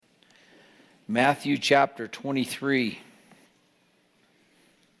Matthew chapter 23.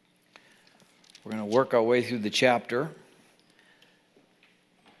 We're going to work our way through the chapter.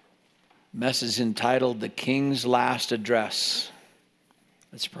 Message entitled, The King's Last Address.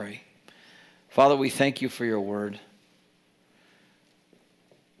 Let's pray. Father, we thank you for your word,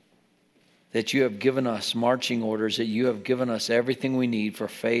 that you have given us marching orders, that you have given us everything we need for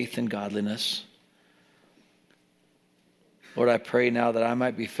faith and godliness. Lord, I pray now that I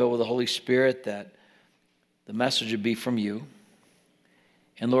might be filled with the Holy Spirit, that the message would be from you.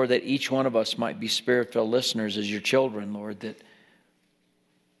 And Lord, that each one of us might be Spirit-filled listeners as your children, Lord, that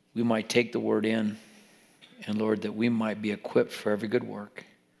we might take the word in. And Lord, that we might be equipped for every good work.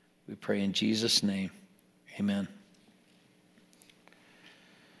 We pray in Jesus' name. Amen.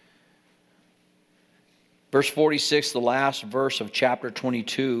 Verse 46, the last verse of chapter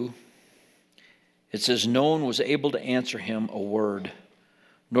 22, it says, no one was able to answer him a word,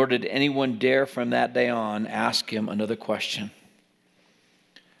 nor did anyone dare from that day on ask him another question.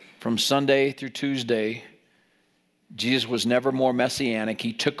 From Sunday through Tuesday, Jesus was never more messianic.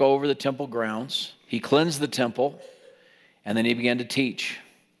 He took over the temple grounds, he cleansed the temple, and then he began to teach.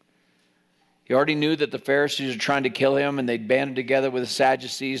 He already knew that the Pharisees were trying to kill him, and they'd banded together with the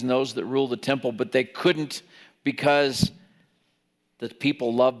Sadducees and those that ruled the temple, but they couldn't because the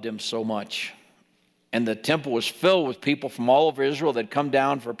people loved him so much. And the temple was filled with people from all over Israel that had come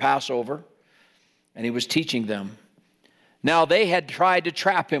down for Passover, and he was teaching them. Now, they had tried to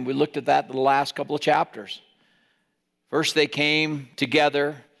trap him. We looked at that in the last couple of chapters. First, they came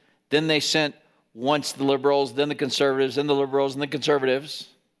together. Then they sent once the liberals, then the conservatives, then the liberals and the conservatives.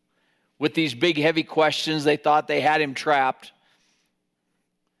 With these big, heavy questions, they thought they had him trapped.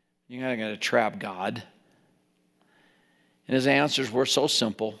 You're not going to trap God. And his answers were so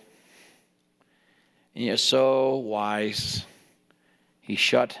simple. And yet so wise. He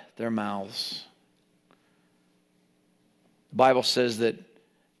shut their mouths. The Bible says that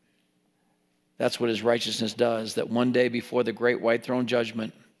that's what his righteousness does, that one day before the great white throne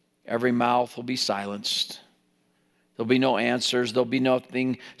judgment, every mouth will be silenced. There'll be no answers. There'll be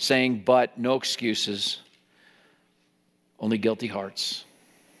nothing saying but, no excuses. Only guilty hearts.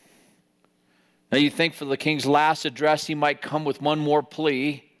 Now you think for the king's last address, he might come with one more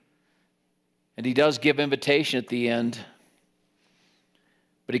plea. And he does give invitation at the end.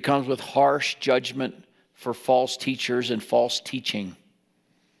 But he comes with harsh judgment for false teachers and false teaching.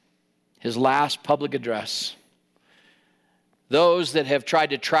 His last public address. Those that have tried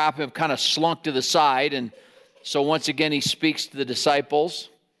to trap him have kind of slunk to the side, and so once again he speaks to the disciples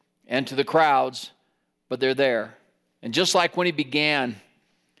and to the crowds, but they're there. And just like when he began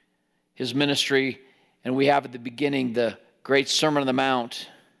his ministry, and we have at the beginning the great Sermon on the Mount,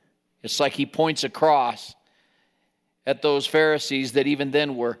 it's like he points across at those Pharisees that even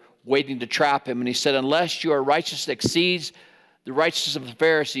then were waiting to trap him. And he said, unless your righteousness exceeds the righteousness of the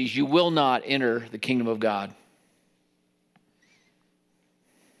Pharisees, you will not enter the kingdom of God.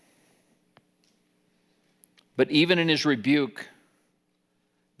 But even in his rebuke,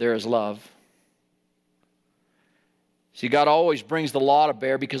 there is love. See, God always brings the law to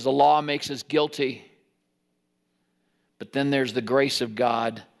bear because the law makes us guilty. But then there's the grace of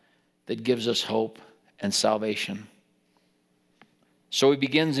God that gives us hope and salvation. So he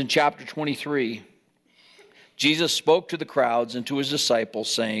begins in chapter 23. Jesus spoke to the crowds and to his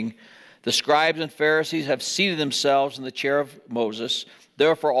disciples, saying, the scribes and Pharisees have seated themselves in the chair of Moses.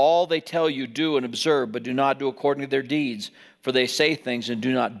 Therefore, all they tell you, do and observe, but do not do according to their deeds, for they say things and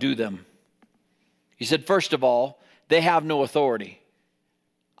do not do them. He said, first of all, they have no authority.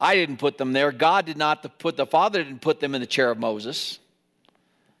 I didn't put them there. God did not put, the Father didn't put them in the chair of Moses.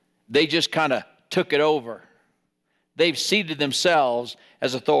 They just kind of took it over. They've seated themselves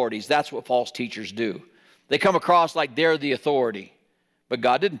as authorities. That's what false teachers do. They come across like they're the authority, but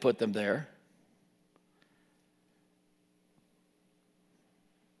God didn't put them there.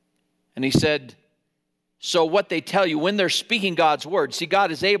 And he said, so what they tell you when they're speaking God's word, see, God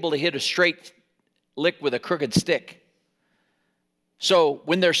is able to hit a straight lick with a crooked stick. So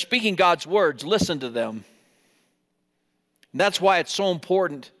when they're speaking God's words, listen to them. And that's why it's so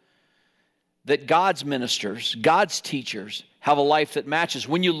important that God's ministers, God's teachers, have a life that matches.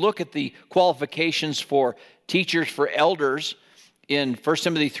 When you look at the qualifications for teachers, for elders in 1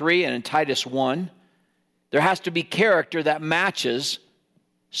 Timothy 3 and in Titus 1, there has to be character that matches,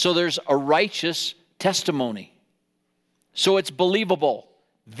 so there's a righteous testimony. So it's believable.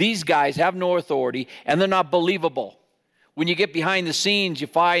 These guys have no authority, and they're not believable. When you get behind the scenes, you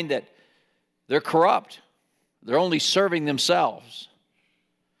find that they're corrupt. They're only serving themselves.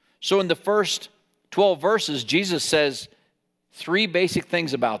 So in the first 12 verses, Jesus says 3 basic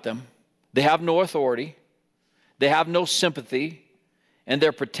things about them. They have no authority. They have no sympathy. And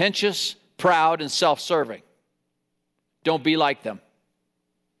they're pretentious, proud, and self-serving. Don't be like them.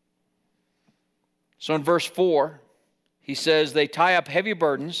 So in verse 4, he says, they tie up heavy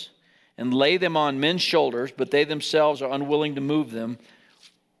burdens and lay them on men's shoulders, but they themselves are unwilling to move them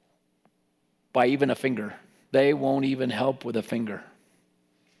by even a finger. They won't even help with a finger.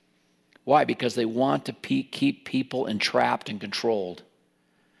 Why? Because they want to keep people entrapped and controlled.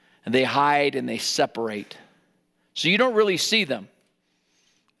 And they hide and they separate. So you don't really see them.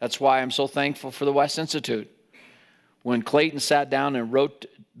 That's why I'm so thankful for the West Institute. When Clayton sat down and wrote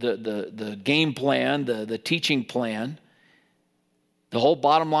the game plan, the teaching plan, the whole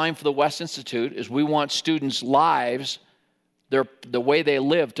bottom line for the West Institute is we want students' lives, the way they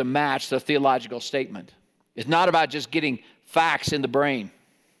live, to match the theological statement. It's not about just getting facts in the brain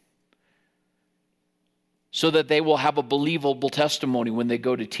so that they will have a believable testimony when they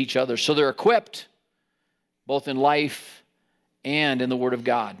go to teach others. So they're equipped both in life and in the Word of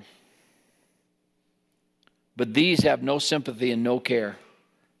God. But these have no sympathy and no care.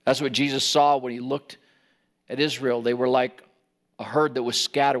 That's what Jesus saw when he looked at Israel. They were like a herd that was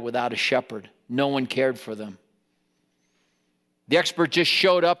scattered without a shepherd. No one cared for them. The expert just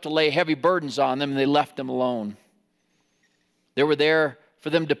showed up to lay heavy burdens on them, and they left them alone. They were there for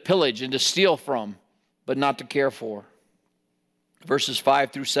them to pillage and to steal from, but not to care for. Verses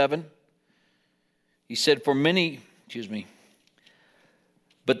 5 through 7, he said, but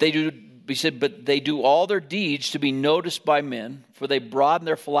they do all their deeds to be noticed by men, for they broaden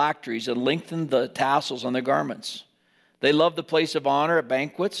their phylacteries and lengthen the tassels on their garments. They love the place of honor at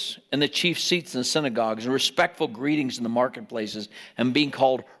banquets and the chief seats in the synagogues and respectful greetings in the marketplaces and being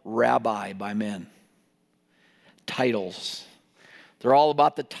called rabbi by men. Titles. They're all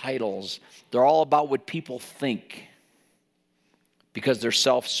about the titles. They're all about what people think because they're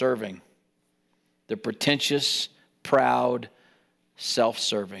self-serving. They're pretentious, proud,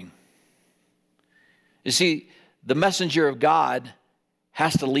 self-serving. You see, the messenger of God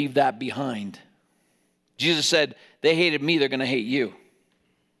has to leave that behind. Jesus said, they hated me, they're going to hate you.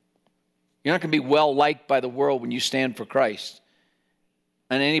 You're not going to be well liked by the world when you stand for Christ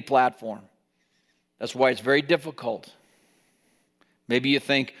on any platform. That's why it's very difficult. Maybe you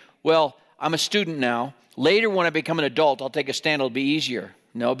think, well, I'm a student now. Later when I become an adult, I'll take a stand, it'll be easier.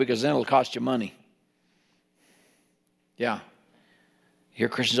 No, because then it'll cost you money. Yeah. You hear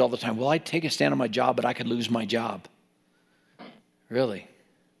Christians all the time, well, I'd take a stand on my job, but I could lose my job. Really?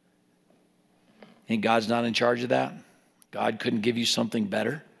 Think God's not in charge of that? God couldn't give you something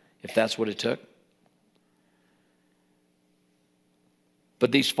better if that's what it took?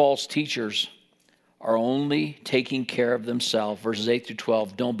 But these false teachers are only taking care of themselves. Verses 8 through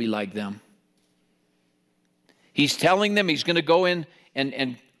 12, don't be like them. He's telling them he's going to go in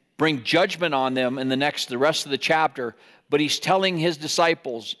and bring judgment on them in the rest of the chapter, but he's telling his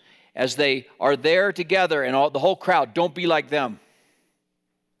disciples as they are there together and the whole crowd, don't be like them.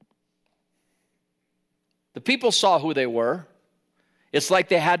 The people saw who they were. It's like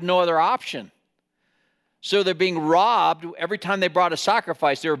they had no other option. So they're being robbed. Every time they brought a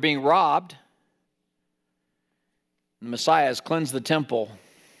sacrifice, they were being robbed. The Messiah has cleansed the temple,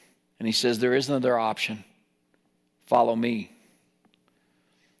 and he says there is no other option. Follow me.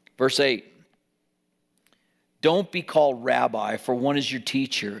 Verse 8. Don't be called rabbi, for one is your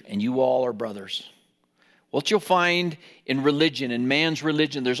teacher, and you all are brothers. What you'll find in religion, in man's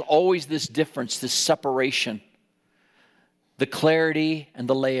religion, there's always this difference, this separation. The clarity and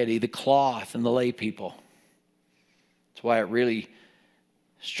the laity, the cloth and the lay people. That's why it really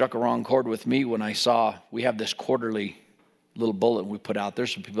struck a wrong chord with me when I saw we have this quarterly little bulletin we put out there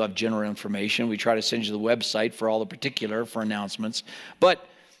so people have general information. We try to send you the website for all the particular for announcements. But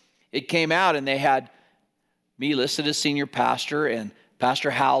it came out and they had me listed as senior pastor and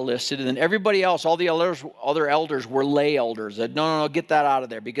Pastor Hal listed, and then everybody else, all the other elders were lay elders. Said, no, get that out of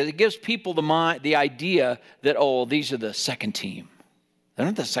there, because it gives people the idea that, oh, these are the second team. They're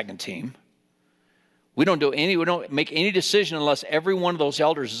not the second team. We don't make any decision unless every one of those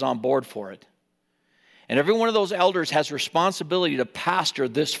elders is on board for it. And every one of those elders has responsibility to pastor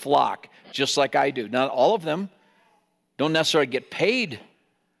this flock, just like I do. Now, all of them don't necessarily get paid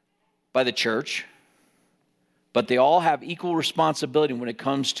by the church, but they all have equal responsibility when it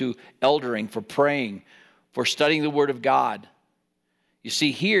comes to eldering, for praying, for studying the Word of God. You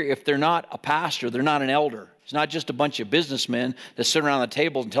see, here, if they're not a pastor, they're not an elder. It's not just a bunch of businessmen that sit around the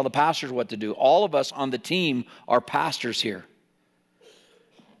table and tell the pastors what to do. All of us on the team are pastors here.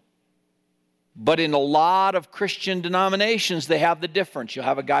 But in a lot of Christian denominations, they have the difference. You'll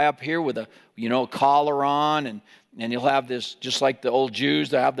have a guy up here with a collar on, and And you'll have this, just like the old Jews,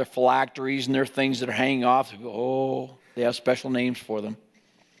 they have their phylacteries and their things that are hanging off. Oh, they have special names for them.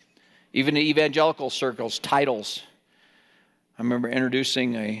 Even in evangelical circles, titles. I remember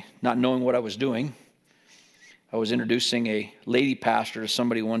not knowing what I was doing. I was introducing a lady pastor to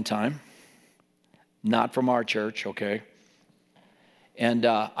somebody one time. Not from our church, okay? And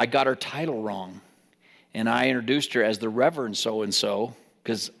I got her title wrong. And I introduced her as the Reverend so-and-so,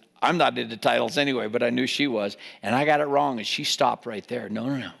 because I'm not into titles anyway, but I knew she was. And I got it wrong, and she stopped right there.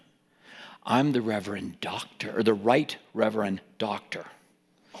 No. I'm the Reverend Doctor, or the Right Reverend Doctor.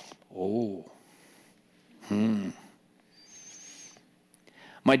 Oh.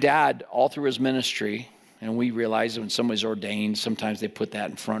 My dad, all through his ministry, and we realize when somebody's ordained, sometimes they put that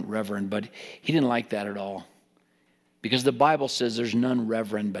in front, Reverend, but he didn't like that at all. Because the Bible says there's none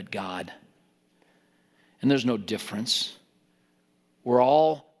reverend but God. And there's no difference. We're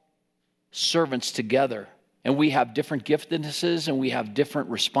all servants together, and we have different giftednesses and we have different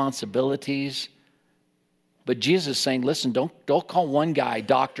responsibilities. But Jesus is saying, listen, don't call one guy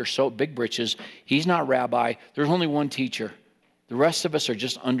doctor, so big britches. He's not rabbi. There's only one teacher. The rest of us are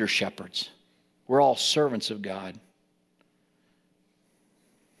just under shepherds. We're all servants of God.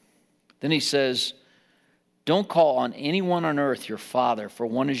 Then he says, don't call on anyone on earth your father, for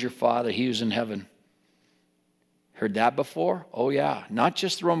one is your Father, he who's in heaven. Heard that before? Oh yeah, not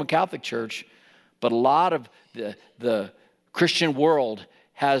just the Roman Catholic Church, but a lot of the Christian world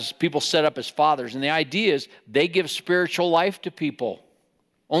has people set up as fathers. And the idea is they give spiritual life to people.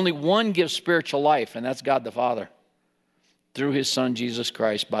 Only one gives spiritual life, and that's God the Father, through his Son, Jesus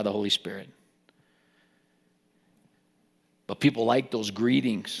Christ, by the Holy Spirit. But people like those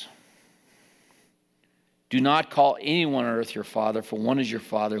greetings. Do not call anyone on earth your father, for one is your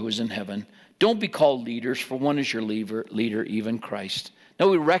Father who is in heaven. Don't be called leaders, for one is your leader, even Christ. Now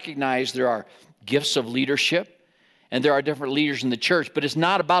we recognize there are gifts of leadership, and there are different leaders in the church, but it's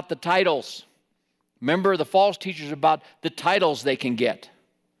not about the titles. Remember, the false teachers are about the titles they can get.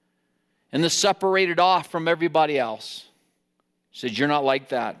 And they're separated off from everybody else. He said, you're not like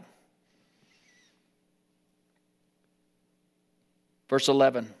that. Verse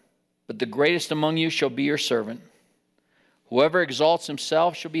 11, but the greatest among you shall be your servant. Whoever exalts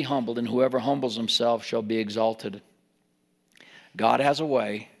himself shall be humbled, and whoever humbles himself shall be exalted. God has a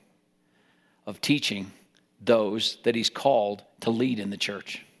way of teaching those that he's called to lead in the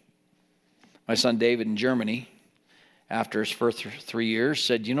church. My son David in Germany, after his first 3 years,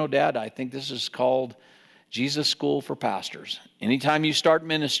 said, you know, Dad, I think this is called Jesus School for Pastors. Anytime you start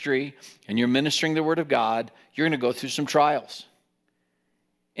ministry and you're ministering the Word of God, you're going to go through some trials.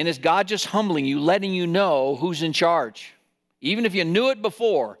 And it's God just humbling you, letting you know who's in charge. Even if you knew it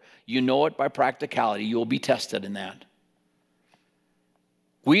before, you know it by practicality. You'll be tested in that.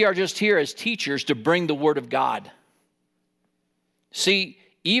 We are just here as teachers to bring the Word of God. See,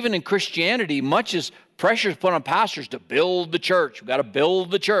 even in Christianity, much as pressure is put on pastors to build the church. We've got to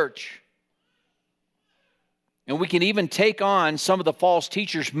build the church. And we can even take on some of the false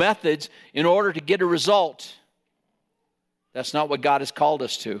teachers' methods in order to get a result. That's not what God has called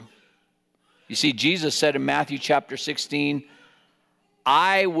us to. You see, Jesus said in Matthew chapter 16,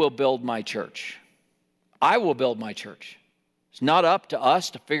 I will build my church. I will build my church. It's not up to us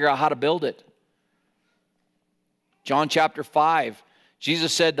to figure out how to build it. John chapter 5,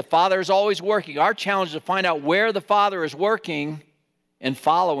 Jesus said the Father is always working. Our challenge is to find out where the Father is working and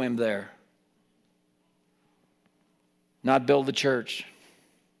follow him there. Not build the church.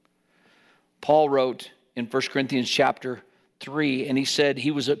 Paul wrote in 1 Corinthians chapter 3, and he said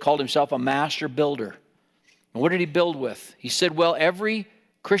he called himself a master builder. And what did he build with? He said, well, every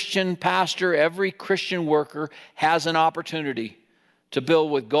Christian pastor, every Christian worker has an opportunity to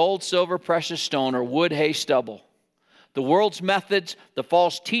build with gold, silver, precious stone, or wood, hay, stubble. The world's methods, the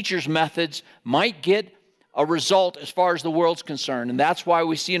false teachers' methods, might get a result as far as the world's concerned. And that's why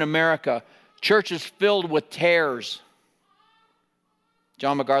we see in America churches filled with tares.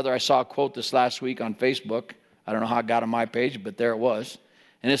 John MacArthur, I saw a quote this last week on Facebook. I don't know how it got on my page, but there it was.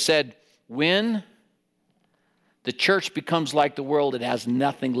 And it said, when the church becomes like the world, it has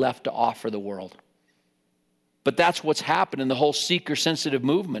nothing left to offer the world. But that's what's happened in the whole seeker-sensitive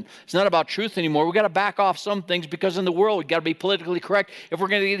movement. It's not about truth anymore. We've got to back off some things because in the world, we've got to be politically correct. If we're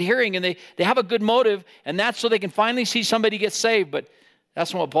going to get hearing, and they have a good motive, and that's so they can finally see somebody get saved. But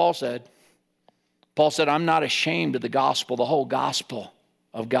that's not what Paul said. Paul said, I'm not ashamed of the gospel, the whole gospel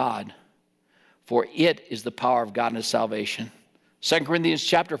of God, for it is the power of God unto salvation. 2 Corinthians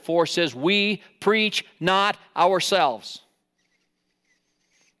chapter 4 says, we preach not ourselves.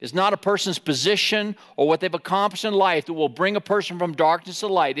 It's not a person's position or what they've accomplished in life that will bring a person from darkness to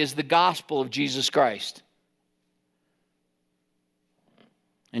light. It is the gospel of Jesus Christ.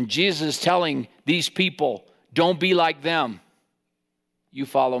 And Jesus is telling these people, don't be like them. You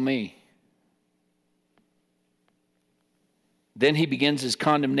follow me. Then he begins his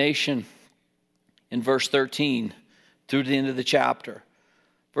condemnation in verse 13 through the end of the chapter.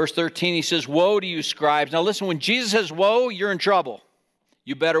 Verse 13, he says, woe to you, scribes. Now listen, when Jesus says woe, you're in trouble.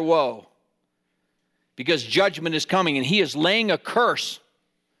 You better woe. Because judgment is coming, and he is laying a curse.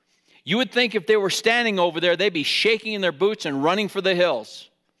 You would think if they were standing over there, they'd be shaking in their boots and running for the hills.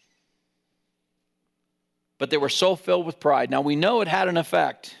 But they were so filled with pride. Now we know it had an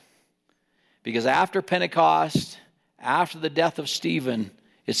effect. Because after Pentecost, after the death of Stephen,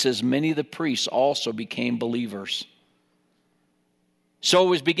 it says many of the priests also became believers. So it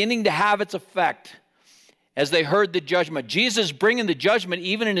was beginning to have its effect as they heard the judgment. Jesus bringing the judgment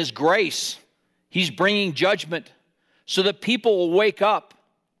even in his grace. He's bringing judgment so that people will wake up.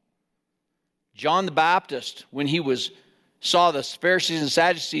 John the Baptist, when he saw the Pharisees and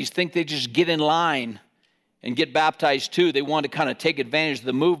Sadducees think they just get in line and get baptized too. They want to kind of take advantage of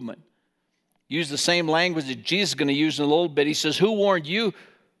the movement. Use the same language that Jesus is going to use in a little bit. He says, who warned you,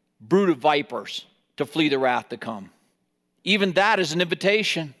 brood of vipers, to flee the wrath to come? Even that is an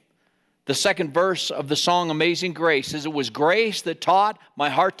invitation. The second verse of the song Amazing Grace says, it was grace that taught my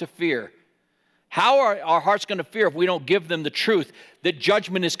heart to fear. How are our hearts going to fear if we don't give them the truth that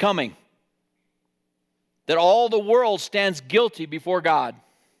judgment is coming? That all the world stands guilty before God.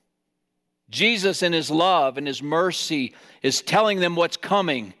 Jesus in his love and his mercy is telling them what's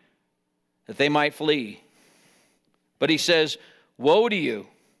coming, that they might flee. But he says, woe to you,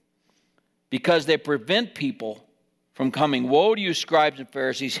 because they prevent people from coming. Woe to you, scribes and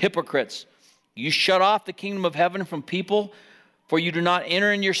Pharisees, hypocrites. You shut off the kingdom of heaven from people, for you do not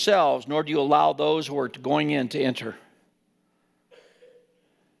enter in yourselves, nor do you allow those who are going in to enter.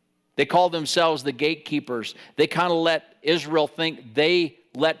 They call themselves the gatekeepers. They kind of let Israel think they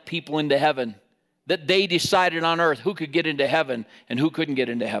let people into heaven, that they decided on earth who could get into heaven and who couldn't get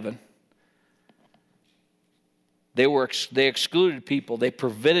into heaven. They excluded people. They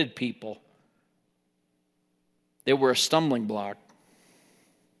prevented people. They were a stumbling block.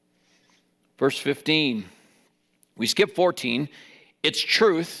 Verse 15. We skip 14. It's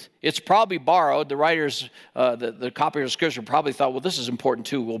truth. It's probably borrowed. The writers, the copiers of Scripture probably thought, well, this is important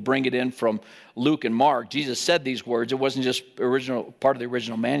too. We'll bring it in from Luke and Mark. Jesus said these words. It wasn't just part of the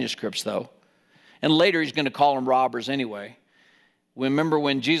original manuscripts, though. And later he's going to call them robbers anyway. Remember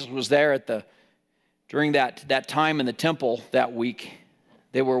when Jesus was there during that time in the temple that week,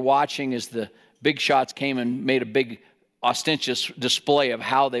 they were watching as the big shots came and made a big ostentatious display of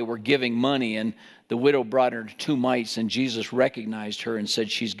how they were giving money, and the widow brought her 2 mites, and Jesus recognized her and said,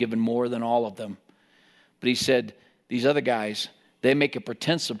 she's given more than all of them. But he said, these other guys, they make a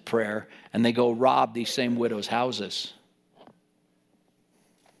pretense of prayer, and they go rob these same widows' houses.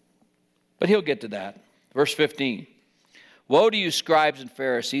 But he'll get to that. Verse 15. Woe to you, scribes and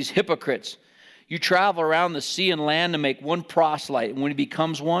Pharisees, hypocrites! You travel around the sea and land to make one proselyte, and when he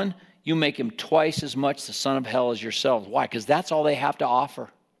becomes one, you make him twice as much the son of hell as yourselves. Why? Because that's all they have to offer.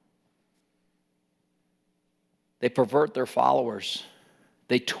 They pervert their followers.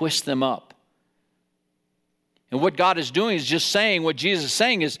 They twist them up. And what God is doing is just saying, what Jesus is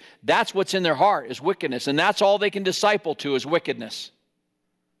saying is, that's what's in their heart, is wickedness. And that's all they can disciple to is wickedness.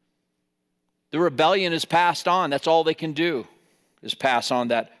 The rebellion is passed on. That's all they can do, is pass on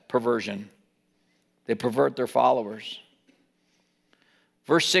that perversion. They pervert their followers.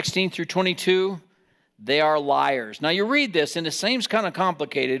 Verse 16 through 22, they are liars. Now you read this, and it seems kind of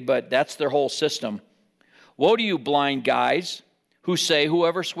complicated, but that's their whole system. Woe to you, blind guides, who say,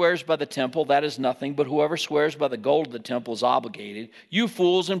 whoever swears by the temple, that is nothing, but whoever swears by the gold of the temple is obligated. You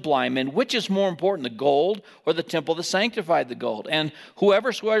fools and blind men, which is more important, the gold or the temple that sanctified the gold? And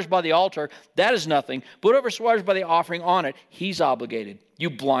whoever swears by the altar, that is nothing, but whoever swears by the offering on it, he's obligated.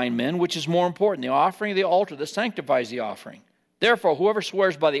 You blind men, which is more important, the offering of the altar that sanctifies the offering? Therefore, whoever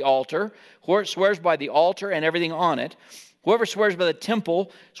swears by the altar and everything on it, whoever swears by the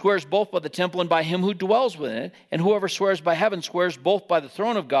temple swears both by the temple and by him who dwells within it. And whoever swears by heaven swears both by the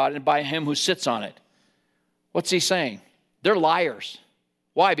throne of God and by him who sits on it. What's he saying? They're liars.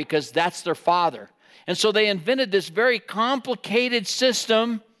 Why? Because that's their father. And so they invented this very complicated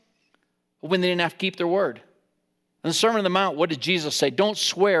system when they didn't have to keep their word. In the Sermon on the Mount, what did Jesus say? Don't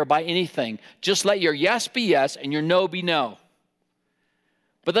swear by anything. Just let your yes be yes and your no be no.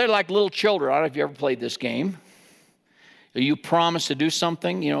 But they're like little children. I don't know if you ever played this game. You promise to do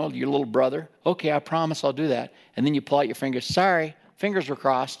something, your little brother. Okay, I promise I'll do that. And then you pull out your fingers. Sorry, fingers were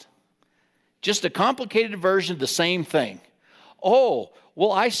crossed. Just a complicated version of the same thing. Oh,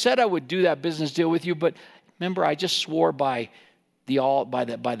 well, I said I would do that business deal with you, but remember, I just swore by by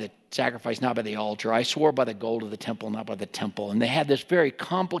the sacrifice, not by the altar. I swore by the gold of the temple, not by the temple. And they had this very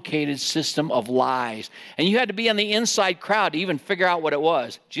complicated system of lies. And you had to be on the inside crowd to even figure out what it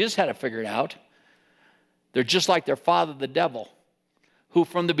was. Jesus had to figure it out. They're just like their father, the devil, who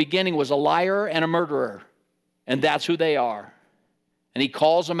from the beginning was a liar and a murderer. And that's who they are. And he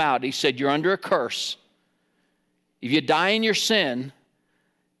calls them out. He said, you're under a curse. If you die in your sin,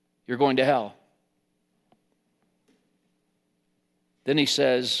 you're going to hell. Then he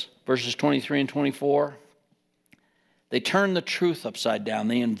says, verses 23 and 24, they turn the truth upside down.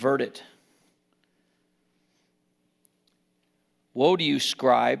 They invert it. Woe to you,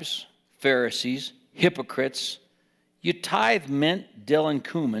 scribes, Pharisees, hypocrites! You tithe mint, dill, and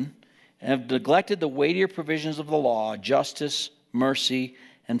cumin, and have neglected the weightier provisions of the law, justice, mercy,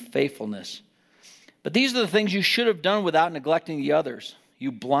 and faithfulness. But these are the things you should have done without neglecting the others.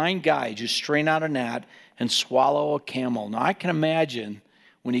 You blind guides, you strain out a gnat and swallow a camel. Now, I can imagine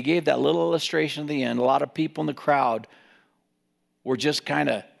when he gave that little illustration at the end, a lot of people in the crowd were just kind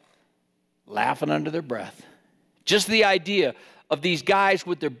of laughing under their breath. Just the idea of these guys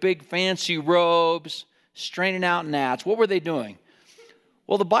with their big fancy robes, straining out gnats. What were they doing?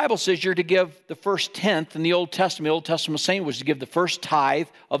 Well, the Bible says you're to give the first tenth in the Old Testament. The Old Testament saying was to give the first tithe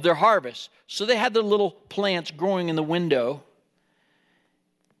of their harvest. So they had the little plants growing in the window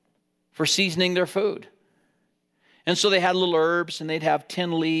for seasoning their food. And so they had little herbs, and they'd have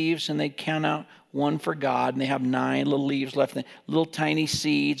 10 leaves, and they'd count out one for God, and they have 9 little leaves left, little tiny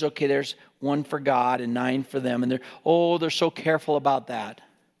seeds. Okay, there's 1 for God and 9 for them. And they're so careful about that.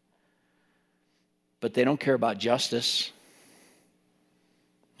 But they don't care about justice.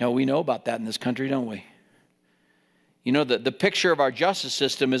 No, we know about that in this country, don't we? You know, the picture of our justice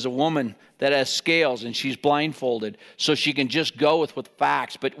system is a woman that has scales and she's blindfolded so she can just go with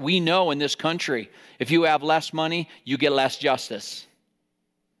facts. But we know in this country, if you have less money, you get less justice.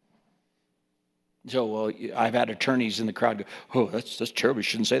 So, well, I've had attorneys in the crowd go, oh, that's terrible. You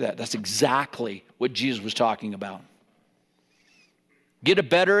shouldn't say that. That's exactly what Jesus was talking about. Get a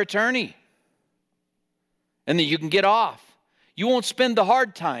better attorney. And then you can get off. You won't spend the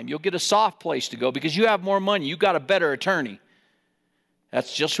hard time. You'll get a soft place to go because you have more money. You got a better attorney.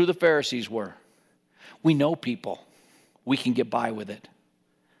 That's just who the Pharisees were. We know people. We can get by with it.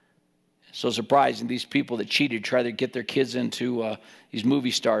 So surprising, these people that cheated try to get their kids into, these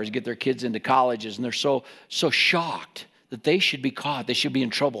movie stars, get their kids into colleges, and they're so shocked that they should be caught. They should be in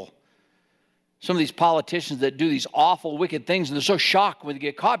trouble. Some of these politicians that do these awful, wicked things, and they're so shocked when they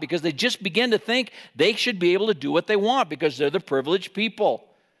get caught because they just begin to think they should be able to do what they want because they're the privileged people.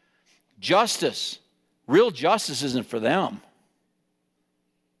 Justice, real justice isn't for them.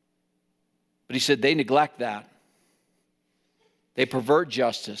 But he said they neglect that. They pervert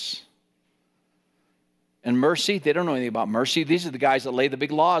justice. And mercy, they don't know anything about mercy. These are the guys that lay the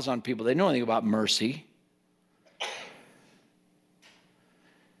big laws on people. They don't know anything about mercy.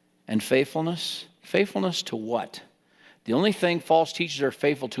 And faithfulness? Faithfulness to what? The only thing false teachers are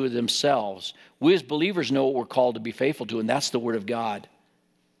faithful to is themselves. We as believers know what we're called to be faithful to, and that's the Word of God.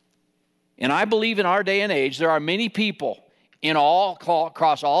 And I believe in our day and age, there are many people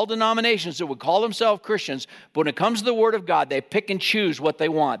across all denominations that would call themselves Christians, but when it comes to the Word of God, they pick and choose what they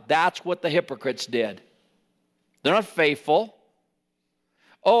want. That's what the hypocrites did. They're not faithful.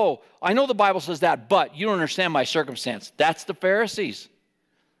 Oh, I know the Bible says that, but you don't understand my circumstance. That's the Pharisees.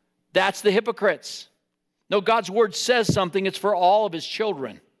 That's the hypocrites. No, God's word says something. It's for all of his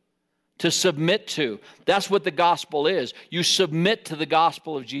children to submit to. That's what the gospel is. You submit to the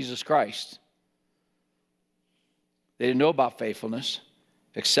gospel of Jesus Christ. They didn't know about faithfulness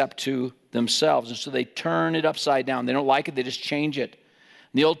except to themselves. And so they turn it upside down. They don't like it. They just change it.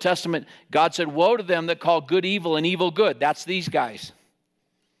 In the Old Testament, God said, woe to them that call good evil and evil good. That's these guys.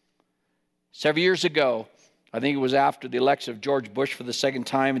 Several years ago, I think it was after the election of George Bush for the second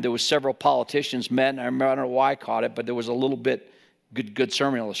time, and there was several politicians met, and I don't know why I caught it, but there was a little bit good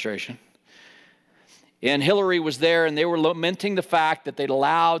sermon illustration. And Hillary was there, and they were lamenting the fact that they'd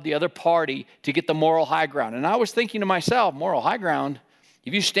allowed the other party to get the moral high ground. And I was thinking to myself, moral high ground?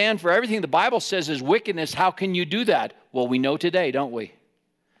 If you stand for everything the Bible says is wickedness, how can you do that? Well, we know today, don't we?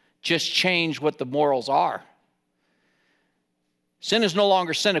 Just change what the morals are. Sin is no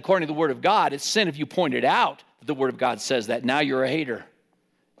longer sin according to the Word of God. It's sin if you point it out that the Word of God says that. Now you're a hater.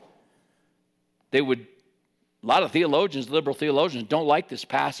 A lot of theologians, liberal theologians, don't like this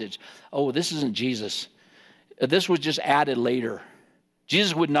passage. Oh, this isn't Jesus. This was just added later.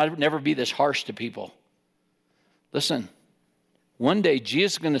 Jesus would never be this harsh to people. Listen, one day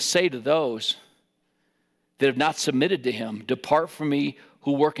Jesus is going to say to those that have not submitted to him, depart from me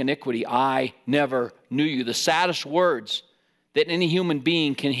who work iniquity. I never knew you. The saddest words that any human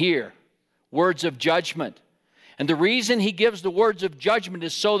being can hear. Words of judgment. And the reason he gives the words of judgment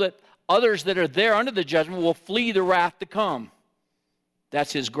is so that others that are there under the judgment will flee the wrath to come.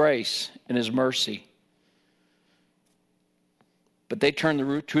 That's his grace and his mercy. But they turn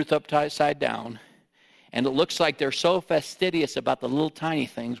the truth upside down, and it looks like they're so fastidious about the little tiny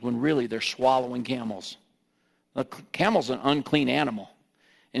things when really they're swallowing camels. The camel's an unclean animal.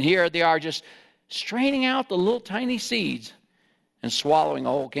 And here they are just straining out the little tiny seeds and swallowing a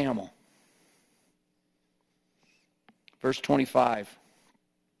whole camel. Verse 25,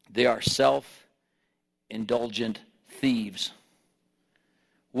 they are self-indulgent thieves.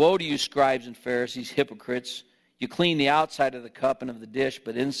 Woe to you, scribes and Pharisees, hypocrites! You clean the outside of the cup and of the dish,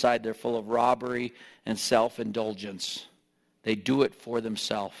 but inside they're full of robbery and self-indulgence. They do it for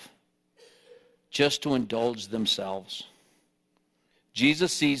themselves, just to indulge themselves.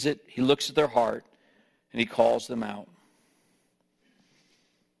 Jesus sees it, he looks at their heart, and he calls them out.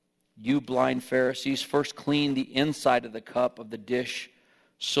 You blind Pharisees, first clean the inside of the cup of the dish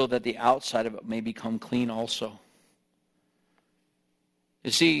so that the outside of it may become clean also. You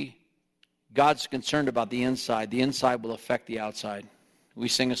see, God's concerned about the inside. The inside will affect the outside. We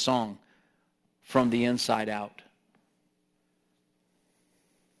sing a song, From the Inside Out.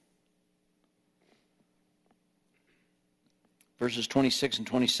 Verses 26 and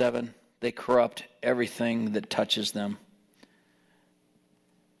 27, they corrupt everything that touches them.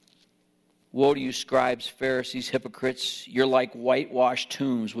 Woe to you, scribes, Pharisees, hypocrites! You're like whitewashed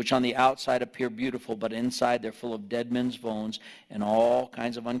tombs, which on the outside appear beautiful, but inside they're full of dead men's bones and all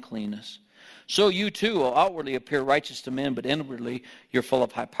kinds of uncleanness. So you too will outwardly appear righteous to men, but inwardly you're full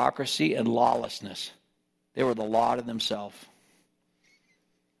of hypocrisy and lawlessness. They were the law to themselves.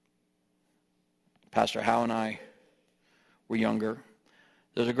 Pastor Howe and I were younger.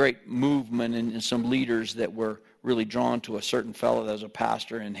 There was a great movement and some leaders that were really drawn to a certain fellow that was a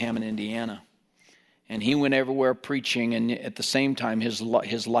pastor in Hammond, Indiana. And he went everywhere preaching, and at the same time his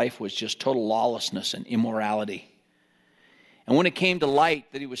life was just total lawlessness and immorality. And when it came to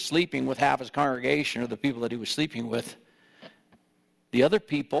light that he was sleeping with half his congregation, or the people that he was sleeping with, the other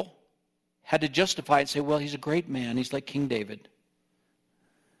people had to justify it and say, well, he's a great man. He's like King David.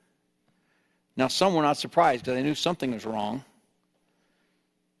 Now, some were not surprised because they knew something was wrong.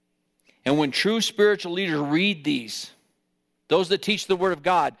 And when true spiritual leaders read these, those that teach the Word of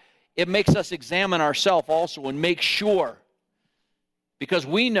God, it makes us examine ourselves also and make sure. Because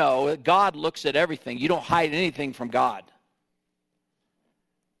we know that God looks at everything. You don't hide anything from God.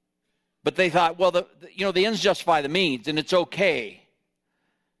 But they thought, well, the ends justify the means, and it's okay.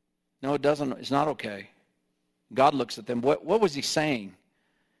 No, it doesn't. It's not okay. God looks at them. What was he saying?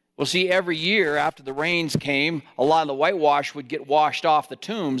 Well, see, every year after the rains came, a lot of the whitewash would get washed off the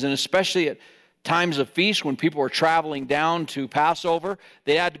tombs, and especially at times of feast when people were traveling down to Passover,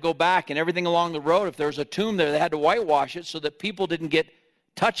 they had to go back, and everything along the road, if there was a tomb there, they had to whitewash it so that people didn't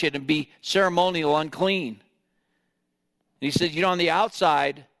touch it and be ceremonial unclean. And he said, on the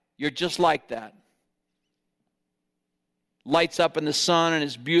outside, you're just like that. Lights up in the sun and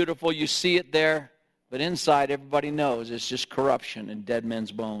it's beautiful. You see it there. But inside, everybody knows it's just corruption and dead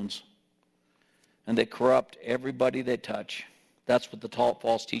men's bones. And they corrupt everybody they touch. That's what the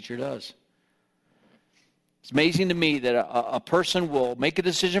false teacher does. It's amazing to me that a person will make a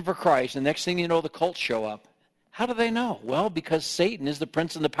decision for Christ, and the next thing you know, the cults show up. How do they know? Well, because Satan is the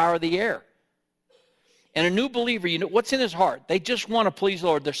prince and the power of the air. And a new believer, what's in his heart? They just want to please the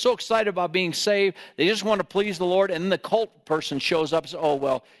Lord. They're so excited about being saved. They just want to please the Lord. And then the cult person shows up and says, oh,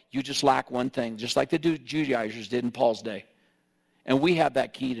 well, you just lack one thing, just like the Judaizers did in Paul's day. And we have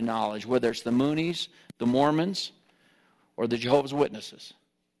that key to knowledge, whether it's the Moonies, the Mormons, or the Jehovah's Witnesses.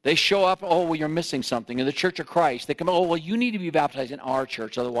 They show up, oh, well, you're missing something. In the Church of Christ, they come, oh, well, you need to be baptized in our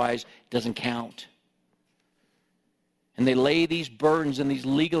church, otherwise it doesn't count. And they lay these burdens and these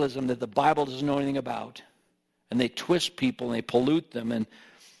legalism that the Bible doesn't know anything about. And they twist people and they pollute them. And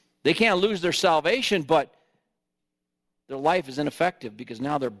they can't lose their salvation, but their life is ineffective because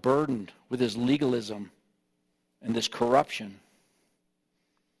now they're burdened with this legalism and this corruption.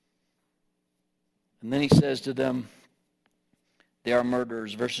 And then he says to them, they are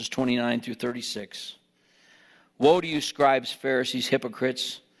murderers, verses 29 through 36. Woe to you, scribes, Pharisees,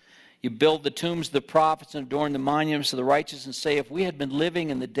 hypocrites! You build the tombs of the prophets and adorn the monuments of the righteous and say, if we had been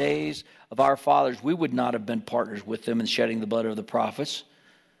living in the days of our fathers, we would not have been partners with them in shedding the blood of the prophets.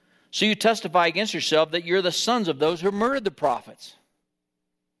 So you testify against yourself that you're the sons of those who murdered the prophets.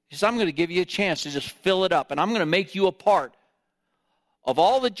 He says, I'm going to give you a chance to just fill it up, and I'm going to make you a part of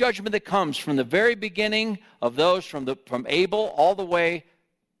all the judgment that comes from the very beginning of those from Abel all the way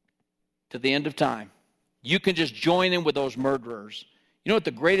to the end of time. you can just join in with those murderers. You know what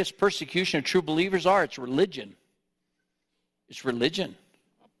the greatest persecution of true believers are? It's religion. It's religion.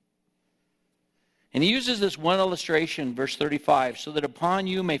 And he uses this one illustration, verse 35, so that upon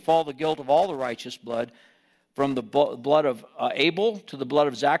you may fall the guilt of all the righteous blood, from the blood of Abel to the blood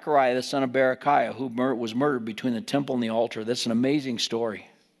of Zechariah, the son of Berechiah, who was murdered between the temple and the altar. That's an amazing story.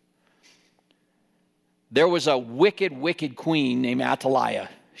 There was a wicked, wicked queen named Athaliah.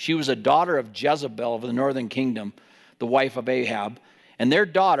 She was a daughter of Jezebel of the northern kingdom, the wife of Ahab. And their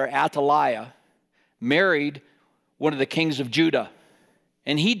daughter, Athaliah, married one of the kings of Judah.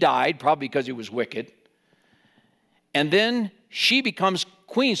 And he died, probably because he was wicked. And then she becomes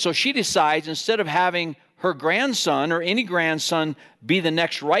queen. So she decides, instead of having her grandson or any grandson be the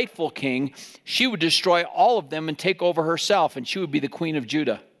next rightful king, she would destroy all of them and take over herself, and she would be the queen of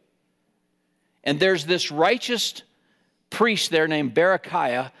Judah. And there's this righteous priest there named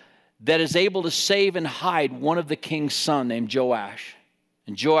Berechiah that is able to save and hide one of the king's son named Joash.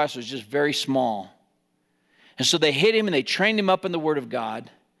 And Joash was just very small. And so they hid him and they trained him up in the Word of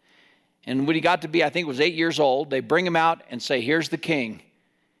God. And when he got to be, I think it was 8 years old, they bring him out and say, here's the king.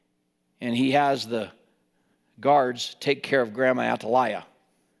 And he has the guards take care of Grandma Athaliah.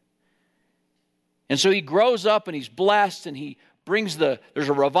 And so he grows up and he's blessed, and he brings there's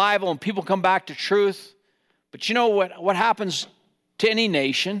a revival and people come back to truth. But you know what happens to any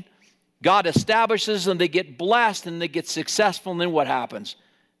nation? God establishes them, they get blessed and they get successful, and then what happens?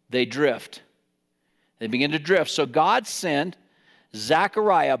 They drift. They begin to drift. So God sent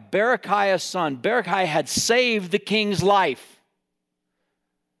Zechariah, Berechiah's son. Berechiah had saved the king's life.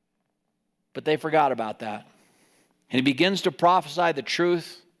 But they forgot about that. And he begins to prophesy the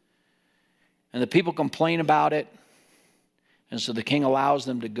truth, and the people complain about it. And so the king allows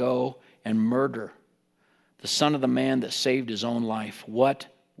them to go and murder the son of the man that saved his own life. What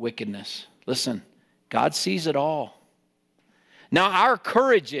wickedness. Listen, God sees it all. Now our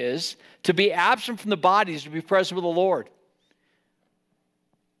courage is to be absent from the bodies, to be present with the Lord.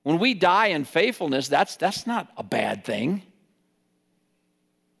 When we die in faithfulness, that's not a bad thing.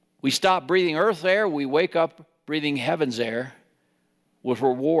 We stop breathing earth air, we wake up breathing heaven's air with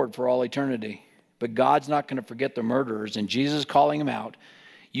reward for all eternity. But God's not going to forget the murderers, and Jesus is calling them out.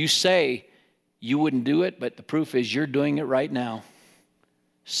 You say you wouldn't do it, but the proof is you're doing it right now,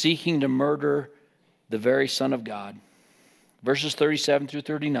 seeking to murder the very Son of God. Verses 37 through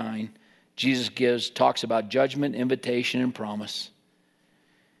 39, Jesus talks about judgment, invitation, and promise.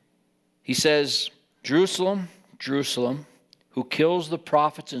 He says, Jerusalem, Jerusalem, who kills the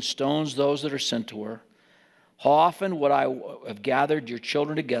prophets and stones those that are sent to her. How often would I have gathered your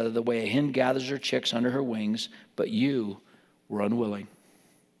children together the way a hen gathers her chicks under her wings, but you were unwilling.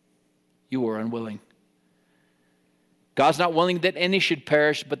 You were unwilling. God's not willing that any should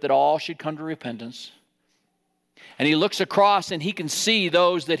perish, but that all should come to repentance. And he looks across and he can see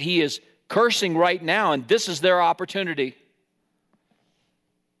those that he is cursing right now, and this is their opportunity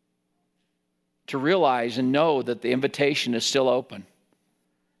to realize and know that the invitation is still open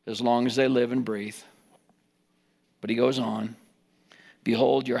as long as they live and breathe. But he goes on,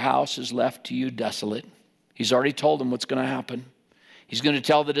 behold, your house is left to you desolate. He's already told them what's going to happen. He's going to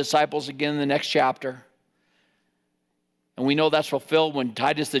tell the disciples again in the next chapter. And we know that's fulfilled when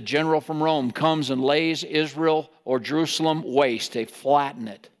Titus, the general from Rome, comes and lays Israel or Jerusalem waste. They flatten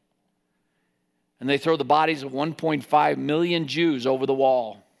it. And they throw the bodies of 1.5 million Jews over the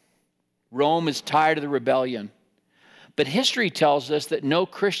wall. Rome is tired of the rebellion. But history tells us that no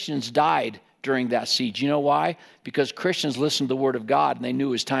Christians died during that siege. You know why? Because Christians listened to the Word of God and they knew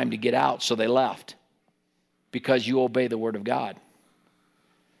it was time to get out, so they left. Because you obey the Word of God.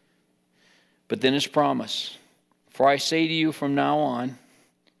 But then his promise, for I say to you from now on,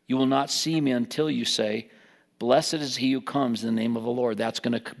 you will not see me until you say, blessed is he who comes in the name of the Lord. That's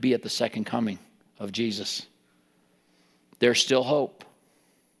going to be at the second coming of Jesus. There's still hope.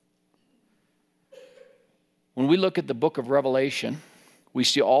 When we look at the book of Revelation, we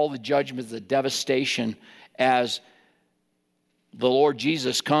see all the judgments, the devastation as the Lord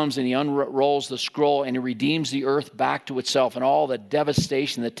Jesus comes and he unrolls the scroll and he redeems the earth back to itself, and all the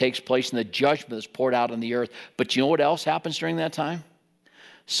devastation that takes place and the judgment that's poured out on the earth. But you know what else happens during that time?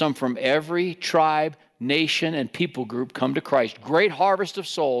 Some from every tribe, nation, and people group come to Christ. Great harvest of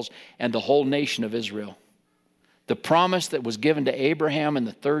souls, and the whole nation of Israel. The promise that was given to Abraham in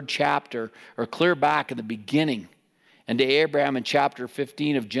the 3rd chapter, or clear back in the beginning, and to Abraham in chapter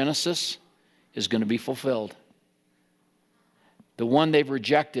 15 of Genesis, is going to be fulfilled. The one they've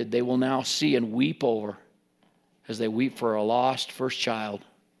rejected, they will now see and weep over as they weep for a lost first child,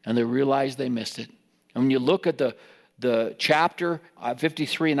 and they realize they missed it. And when you look at the chapter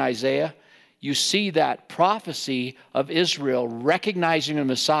 53 in Isaiah, you see that prophecy of Israel recognizing the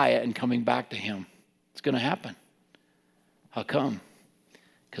Messiah and coming back to him. It's going to happen. How come?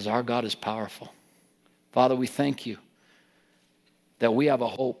 Because our God is powerful. Father, we thank you that we have a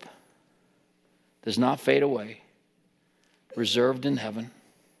hope that does not fade away, reserved in heaven.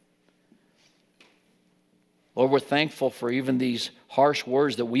 Lord, we're thankful for even these harsh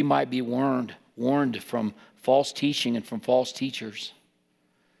words that we might be warned from false teaching and from false teachers.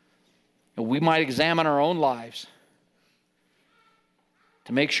 And we might examine our own lives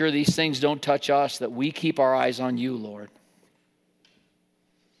to make sure these things don't touch us, that we keep our eyes on you, Lord.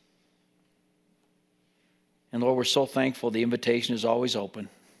 And Lord, we're so thankful the invitation is always open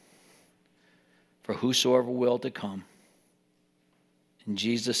for whosoever will to come. In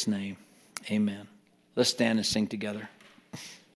Jesus' name, amen. Let's stand and sing together.